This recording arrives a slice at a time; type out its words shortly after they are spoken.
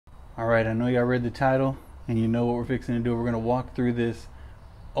Alright, I know y'all read the title and you know what we're fixing to do. We're going to walk through this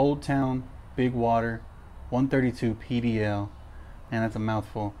OldTown BigWater 132 PDL. Man, that's a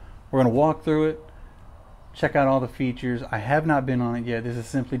mouthful. We're going to walk through it, check out all the features. I have not been on it yet. This is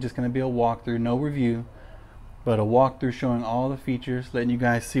simply just going to be a walkthrough, no review, but a walkthrough showing all the features, letting you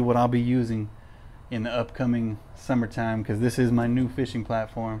guys see what I'll be using in the upcoming summertime, because this is my new fishing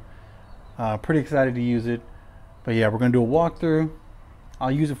platform. Pretty excited to use it. But yeah, we're going to do a walkthrough. I'll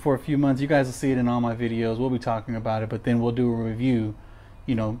use it for a few months. You guys will see it in all my videos. We'll be talking about it, but then we'll do a review,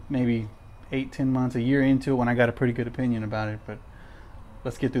 you know, maybe 8-10 months, a year into it, when I got a pretty good opinion about it. But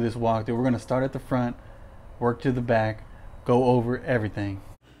let's get through this walkthrough. We're going to start at the front, work to the back, go over everything.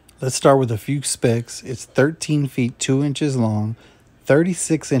 Let's start with a few specs. It's 13 feet 2 inches long,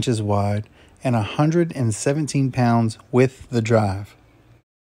 36 inches wide, and 117 pounds with the drive.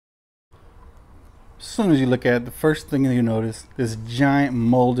 As soon as you look at it, the first thing you notice, this giant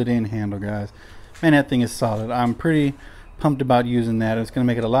molded in handle, guys. Man, that thing is solid. I'm pretty pumped about using that. It's going to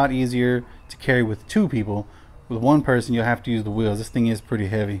make it a lot easier to carry with two people. With one person, you'll have to use the wheels. This thing is pretty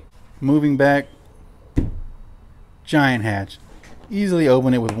heavy. Moving back, giant hatch. Easily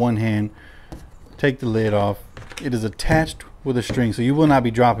open it with one hand. Take the lid off. It is attached with a string, so you will not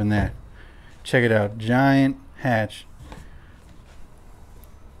be dropping that. Check it out. Giant hatch.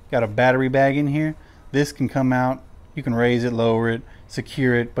 Got a battery bag in here. This can come out. You can raise it, lower it,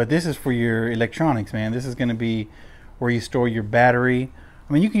 secure it. But this is for your electronics, man. This is going to be where you store your battery.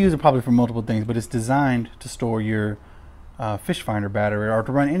 I mean, you can use it probably for multiple things, but it's designed to store your fish finder battery, or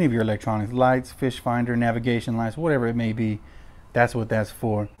to run any of your electronics, lights, fish finder, navigation lights, whatever it may be. That's what that's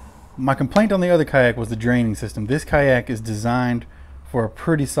for. My complaint on the other kayak was the draining system. This kayak is designed for a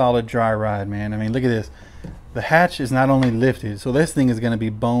pretty solid dry ride, man. I mean, look at this. The hatch is not only lifted, so this thing is going to be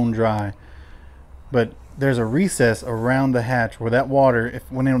bone dry, but there's a recess around the hatch where that water,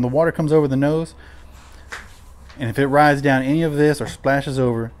 when the water comes over the nose, and if it rides down any of this or splashes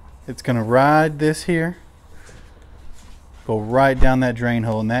over, it's going to ride this here, go right down that drain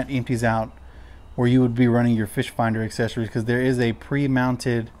hole, and that empties out where you would be running your fish finder accessories, because there is a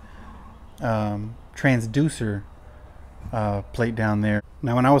pre-mounted transducer plate down there.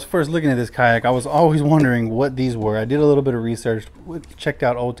 Now, when I was first looking at this kayak, I was always wondering what these were. I did a little bit of research, checked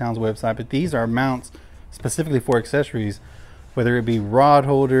out OldTown's website, but these are mounts specifically for accessories, whether it be rod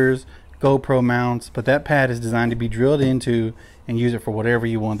holders, GoPro mounts, but that pad is designed to be drilled into and use it for whatever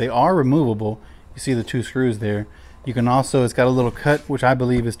you want. They are removable. You see the two screws there. You can also, it's got a little cut, which I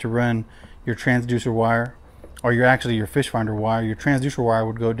believe is to run your transducer wire, or your fish finder wire. Your transducer wire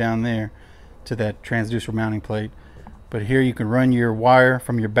would go down there to that transducer mounting plate. But here you can run your wire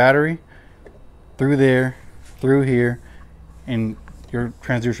from your battery through there, through here, and your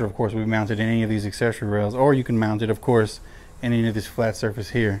transducer, of course, will be mounted in any of these accessory rails, or you can mount it, of course, in any of this flat surface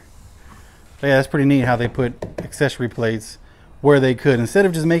here. So yeah, that's pretty neat how they put accessory plates where they could. Instead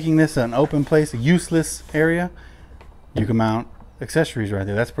of just making this an open place, a useless area, you can mount accessories right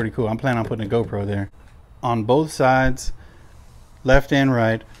there. That's pretty cool. I'm planning on putting a GoPro there. On both sides, left and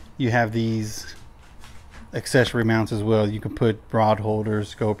right, you have these accessory mounts as well. You can put rod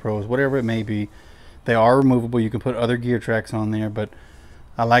holders, GoPros, whatever it may be. They are removable. You can put other gear tracks on there, but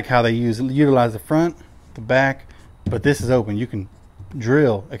I like how they utilize the front, the back, but this is open. You can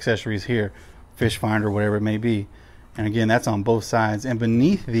drill accessories here, fish finder, whatever it may be. And again, that's on both sides. And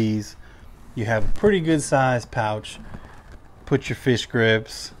beneath these, you have a pretty good size pouch. Put your fish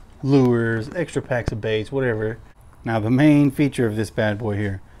grips, lures, extra packs of baits, whatever. Now, the main feature of this bad boy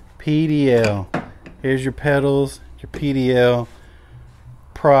here, PDL. Here's your pedals, your PDL,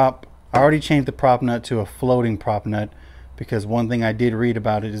 prop. I already changed the prop nut to a floating prop nut, because one thing I did read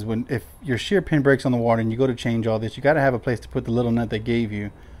about it is if your shear pin breaks on the water and you go to change all this, you got to have a place to put the little nut they gave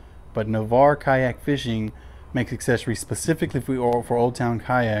you. But Navarre Kayak Fishing makes accessories specifically for OldTown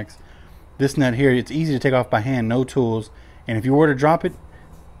kayaks. This nut here, it's easy to take off by hand, no tools. And if you were to drop it,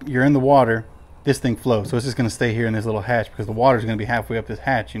 you're in the water, this thing flows. So it's just going to stay here in this little hatch, because the water is going to be halfway up this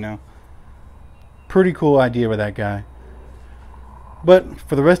hatch, you know. Pretty cool idea with that guy. But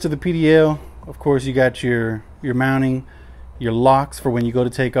for the rest of the PDL, of course, you got your mounting, your locks for when you go to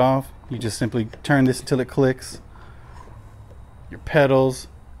take off. You just simply turn this until it clicks. Your pedals.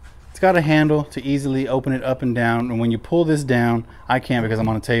 It's got a handle to easily open it up and down. And when you pull this down, I can't because I'm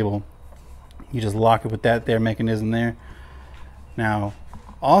on a table. You just lock it with that there mechanism there. Now,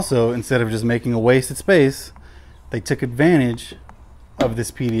 also, instead of just making a wasted space, they took advantage of this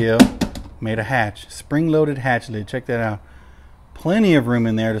PDL. Made a hatch, spring-loaded hatch lid. Check that out. Plenty of room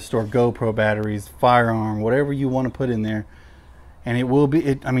in there to store GoPro batteries, firearm, whatever you want to put in there. And it will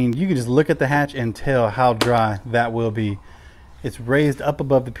be, I mean, you can just look at the hatch and tell how dry that will be. It's raised up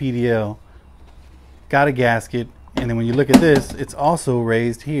above the PDL, got a gasket, and then when you look at this, it's also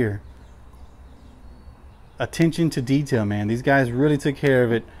raised here. Attention to detail, man. These guys really took care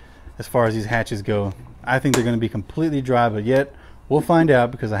of it as far as these hatches go. I think they're going to be completely dry, but yet we'll find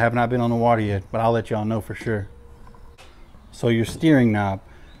out because I have not been on the water yet, but I'll let y'all know for sure. So your steering knob,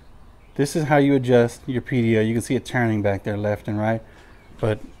 this is how you adjust your PDL. You can see it turning back there left and right,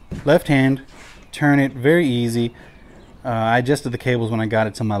 but left hand, turn it very easy. I adjusted the cables when I got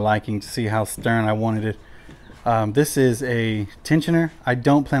it to my liking to see how stern I wanted it. This is a tensioner. I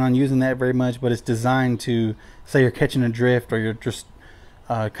don't plan on using that very much, but it's designed to, say you're catching a drift or you're just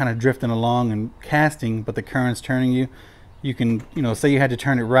kind of drifting along and casting, but the current's turning you. You can, say you had to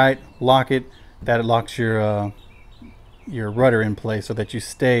turn it right, lock it, that it locks your rudder in place so that you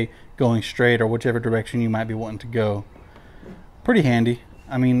stay going straight or whichever direction you might be wanting to go. Pretty handy.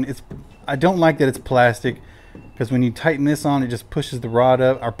 I mean, I don't like that it's plastic, because when you tighten this on, it just pushes the rod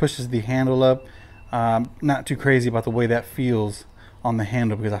up or pushes the handle up. Not too crazy about the way that feels on the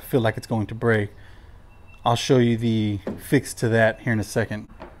handle because I feel like it's going to break. I'll show you the fix to that here in a second.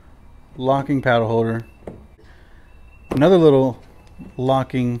 Locking paddle holder. Another little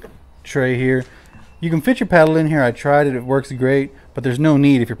locking tray here. You can fit your paddle in here. I tried it, it works great, but there's no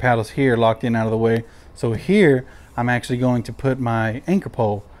need if your paddle's here locked in out of the way. So here I'm actually going to put my anchor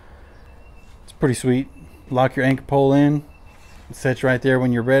pole. It's pretty sweet. Lock your anchor pole in. It sets right there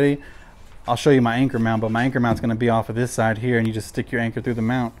when you're ready. I'll show you my anchor mount, but my anchor mount's going to be off of this side here, and you just stick your anchor through the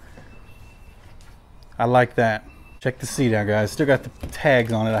mount. I like that. Check the seat out, guys. Still got the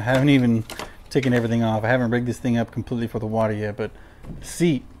tags on it. I haven't even taken everything off. I haven't rigged this thing up completely for the water yet, but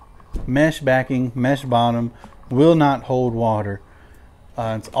seat, mesh backing, mesh bottom, will not hold water.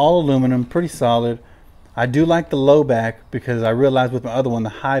 It's all aluminum, pretty solid. I do like the low back because I realized with my other one the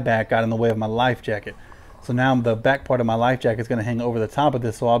high back got in the way of my life jacket. So now the back part of my life jacket is going to hang over the top of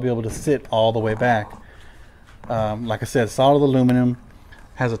this, so I'll be able to sit all the way back. Like I said, solid aluminum,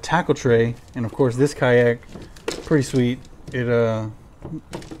 has a tackle tray, and of course this kayak, pretty sweet. It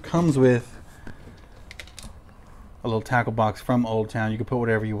comes with a little tackle box from OldTown. You can put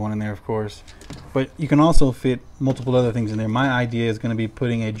whatever you want in there, of course, but you can also fit multiple other things in there. My idea is going to be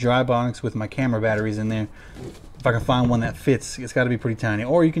putting a dry box with my camera batteries in there. If I can find one that fits, it's got to be pretty tiny.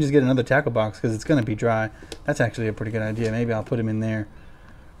 Or you can just get another tackle box because it's going to be dry. That's actually a pretty good idea. Maybe I'll put them in there.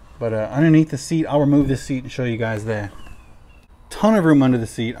 But underneath the seat, I'll remove this seat and show you guys that. Ton of room under the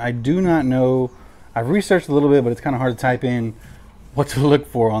seat. I do not know. I've researched a little bit, but it's kind of hard to type in what to look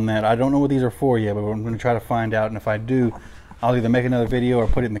for on that. I don't know what these are for yet, but I'm going to try to find out. And if I do, I'll either make another video or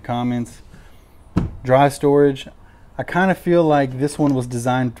put it in the comments. Dry storage. I kind of feel like this one was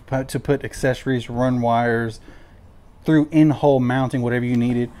designed to put accessories, run wires, through in-hole mounting, whatever you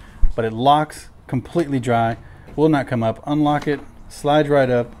needed, but it locks completely dry, will not come up. Unlock it, slides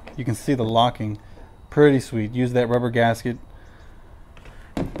right up. You can see the locking, pretty sweet. Use that rubber gasket,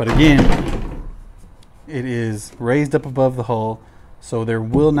 but again, it is raised up above the hull, so there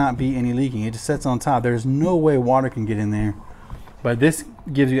will not be any leaking. It just sits on top. There's no way water can get in there, but this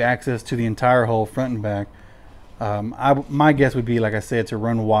gives you access to the entire hull, front and back. My guess would be, like I said, to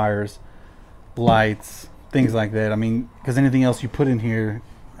run wires, lights, things like that. I mean, because anything else you put in here,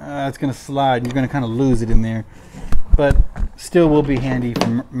 it's going to slide and you're going to kind of lose it in there, but still will be handy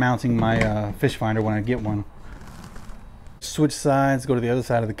for mounting my fish finder when I get one. Switch sides, go to the other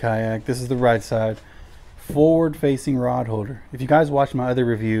side of the kayak. This is the right side. Forward facing rod holder. If you guys watched my other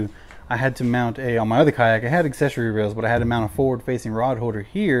review, I had to mount on my other kayak, I had accessory rails, but I had to mount a forward facing rod holder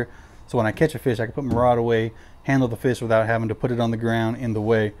here, so when I catch a fish I can put my rod away, handle the fish without having to put it on the ground in the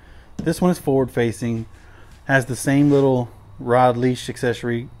way. This one is forward facing, has the same little rod leash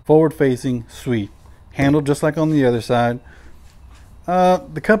accessory, forward facing, sweet. Handled just like on the other side.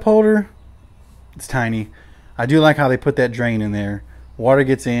 The cup holder, it's tiny. I do like how they put that drain in there. Water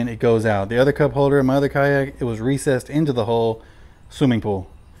gets in, it goes out. The other cup holder in my other kayak, it was recessed into the whole swimming pool.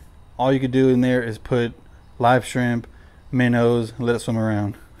 All you could do in there is put live shrimp, minnows, and let it swim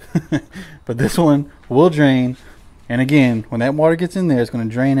around. But this one will drain, and again, when that water gets in there, it's going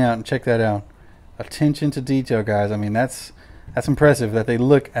to drain out, and check that out. Attention to detail, guys. I mean, that's impressive that they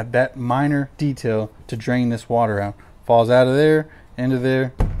look at that minor detail to drain this water out. Falls out of there, into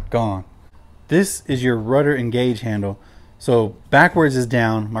there, gone. This is your rudder engage handle. So backwards is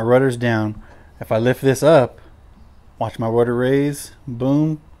down, my rudder's down. If I lift this up, watch my rudder raise,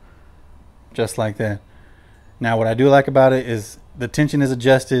 boom, just like that. Now what I do like about it is the tension is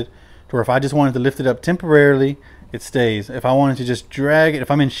adjusted to where if I just wanted to lift it up temporarily, it stays. If I wanted to just drag it,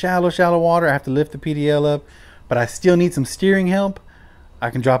 if I'm in shallow water, I have to lift the PDL up, but I still need some steering help, I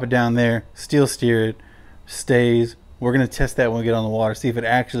can drop it down there, still steer it, stays, We're gonna test that when we get on the water, see if it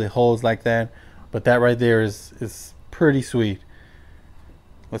actually holds like that. But that right there is pretty sweet.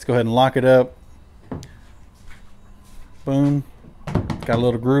 Let's go ahead and lock it up. Boom. Got a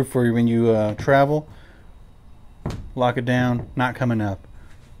little groove for you when you travel. Lock it down, not coming up.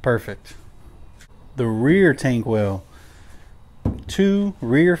 Perfect. The rear tank well. 2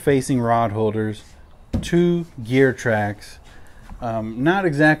 rear facing rod holders, 2 gear tracks. Not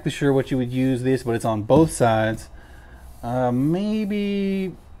exactly sure what you would use this, but it's on both sides.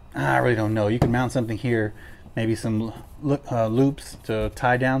 Maybe, I really don't know. You can mount something here, maybe some loops to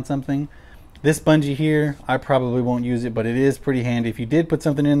tie down something. This bungee here, I probably won't use it, but it is pretty handy. If you did put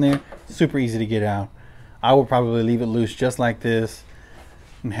something in there, super easy to get out. I would probably leave it loose just like this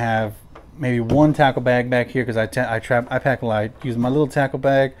and have maybe 1 tackle bag back here, because I pack light. Use my little tackle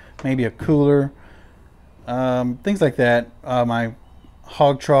bag, maybe a cooler, things like that. My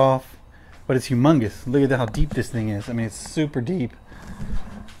hog trough, but it's humongous. Look at how deep this thing is. I mean, it's super deep.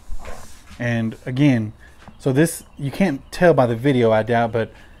 And again, so this, you can't tell by the video, I doubt,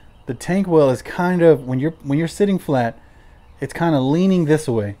 but the tank well is kind of, when you're sitting flat, it's kind of leaning this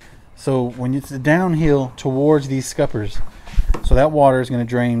way. So when it's downhill towards these scuppers, so that water is going to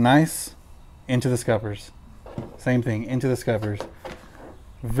drain nice into the scuppers. Same thing, into the scuppers.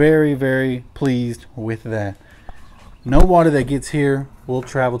 Very, very pleased with that. No water that gets here will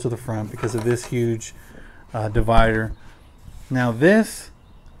travel to the front because of this huge divider. Now this,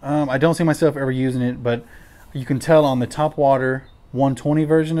 I don't see myself ever using it, but you can tell on the top water 120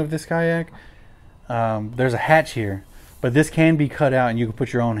 version of this kayak, there's a hatch here, but this can be cut out and you can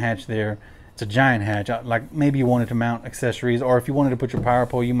put your own hatch there. It's a giant hatch. Like maybe you wanted to mount accessories, or if you wanted to put your power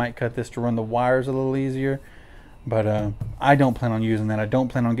pole, you might cut this to run the wires a little easier. But I don't plan on using that. I don't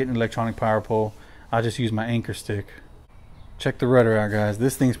plan on getting an electronic power pole. I'll just use my anchor stick. Check the rudder out, guys.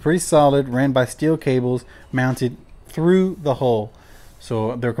 This thing's pretty solid, ran by steel cables mounted through the hull,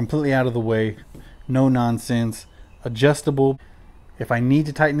 so they're completely out of the way. No nonsense. Adjustable. If I need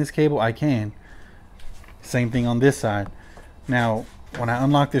to tighten this cable, I can. Same thing on this side. Now when I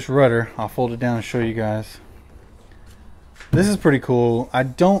unlock this rudder, I'll fold it down and show you guys. This is pretty cool. I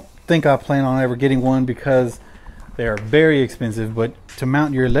don't think I plan on ever getting one because they are very expensive, but to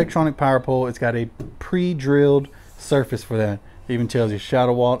mount your electronic power pole, it's got a pre-drilled surface for that. It even tells you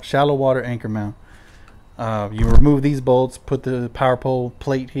shallow water anchor mount. You remove these bolts, put the power pole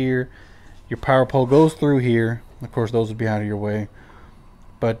plate here. Your power pole goes through here. Of course, those would be out of your way.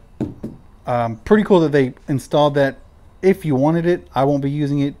 But pretty cool that they installed that. If you wanted it, I won't be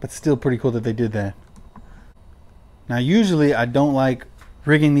using it, but still pretty cool that they did that. Now usually I don't like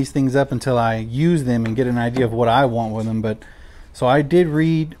rigging these things up until I use them and get an idea of what I want with them, but so I did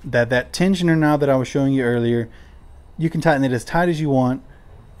read that tensioner knob that I was showing you earlier, you can tighten it as tight as you want.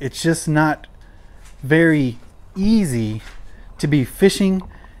 It's just not very easy to be fishing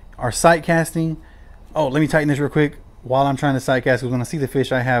or sight casting. Oh, let me tighten this real quick while I'm trying to sight cast, because when I see the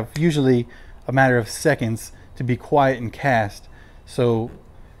fish, I have usually a matter of seconds to be quiet and cast. So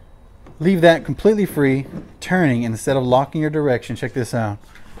leave that completely free, turning instead of locking your direction. Check this out.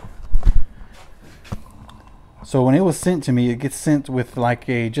 So when it was sent to me, it gets sent with like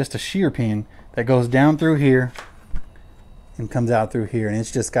just a shear pin that goes down through here and comes out through here, and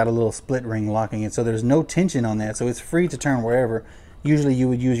it's just got a little split ring locking it, so there's no tension on that, so it's free to turn wherever. Usually you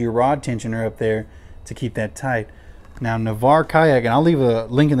would use your rod tensioner up there to keep that tight. Now Navarre Kayak, and I'll leave a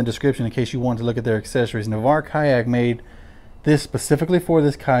link in the description in case you want to look at their accessories. Navarre Kayak made this specifically for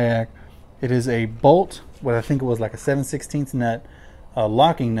this kayak. It is a bolt, what I think it was like a 7/16 nut, a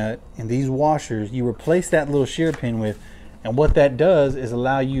locking nut, and these washers you replace that little shear pin with, and what that does is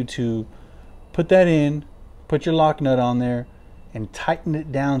allow you to put that in, put your lock nut on there, and tighten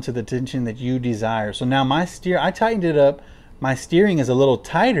it down to the tension that you desire. So now my steer, I tightened it up. My steering is a little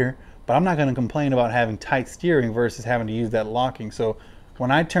tighter, but I'm not going to complain about having tight steering versus having to use that locking. So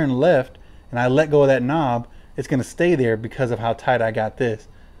when I turn left and I let go of that knob, it's going to stay there because of how tight I got this.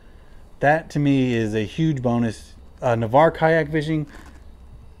 That to me is a huge bonus. Navarre Kayak Fishing,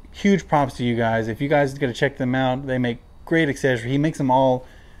 huge props to you guys. If you guys got to check them out, they make great accessories. He makes them all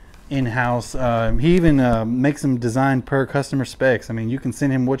in-house. He even makes them designed per customer specs. I mean, you can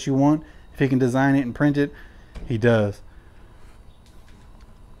send him what you want. If he can design it and print it, he does.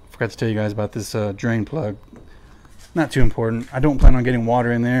 Forgot to tell you guys about this drain plug. Not too important. I don't plan on getting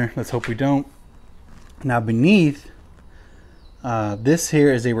water in there. Let's hope we don't. Now beneath, this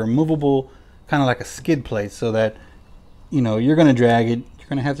here is a removable, kind of like a skid plate, so that, you know, you're going to drag it. You're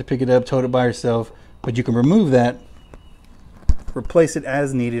going to have to pick it up, tote it by yourself, but you can remove that, replace it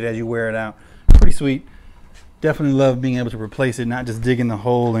as needed as you wear it out. Pretty sweet. Definitely love being able to replace it, not just dig in the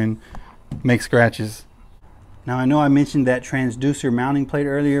hole and make scratches. Now I know I mentioned that transducer mounting plate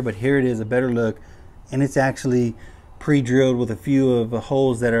earlier, but here it is, a better look, and it's actually pre-drilled with a few of the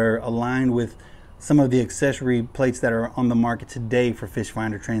holes that are aligned with some of the accessory plates that are on the market today for fish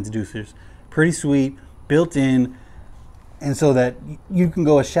finder transducers. Pretty sweet, built in, and so that you can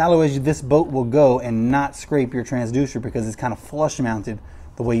go as shallow as this boat will go and not scrape your transducer because it's kind of flush mounted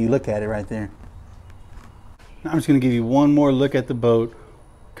the way you look at it right there. Now I'm just going to give you one more look at the boat,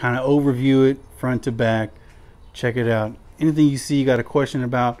 kind of overview it front to back. Check it out. Anything you see you got a question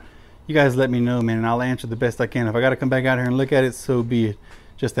about, you guys let me know, man, and I'll answer the best I can. If I got to come back out here and look at it, so be it.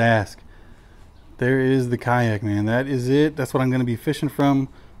 Just ask. There is the kayak, man. That is it. That's what I'm going to be fishing from.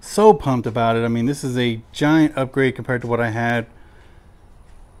 So pumped about it. I mean, this is a giant upgrade compared to what I had.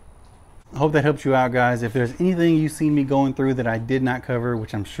 I hope that helps you out, guys. If there's anything you've seen me going through that I did not cover,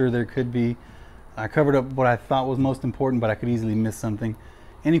 which I'm sure there could be, I covered up what I thought was most important, but I could easily miss something.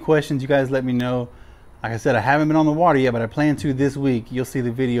 Any questions, you guys let me know. Like I said, I haven't been on the water yet, but I plan to this week. You'll see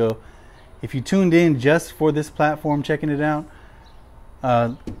the video. If you tuned in just for this platform, checking it out,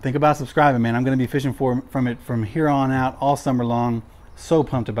 think about subscribing, man. I'm going to be fishing from it from here on out all summer long. So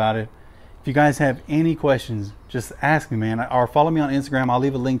pumped about it. If you guys have any questions, just ask me, man, or follow me on Instagram. I'll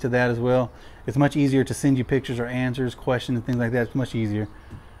leave a link to that as well. It's much easier to send you pictures or answers, questions, and things like that. It's much easier.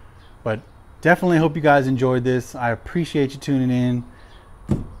 But definitely hope you guys enjoyed this. I appreciate you tuning in.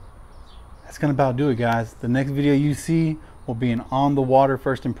 That's gonna about do it, guys. The next video you see will be an on the water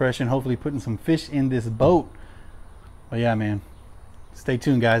first impression, hopefully putting some fish in this boat. But yeah, man, stay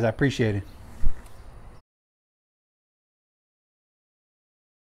tuned, guys. I appreciate it.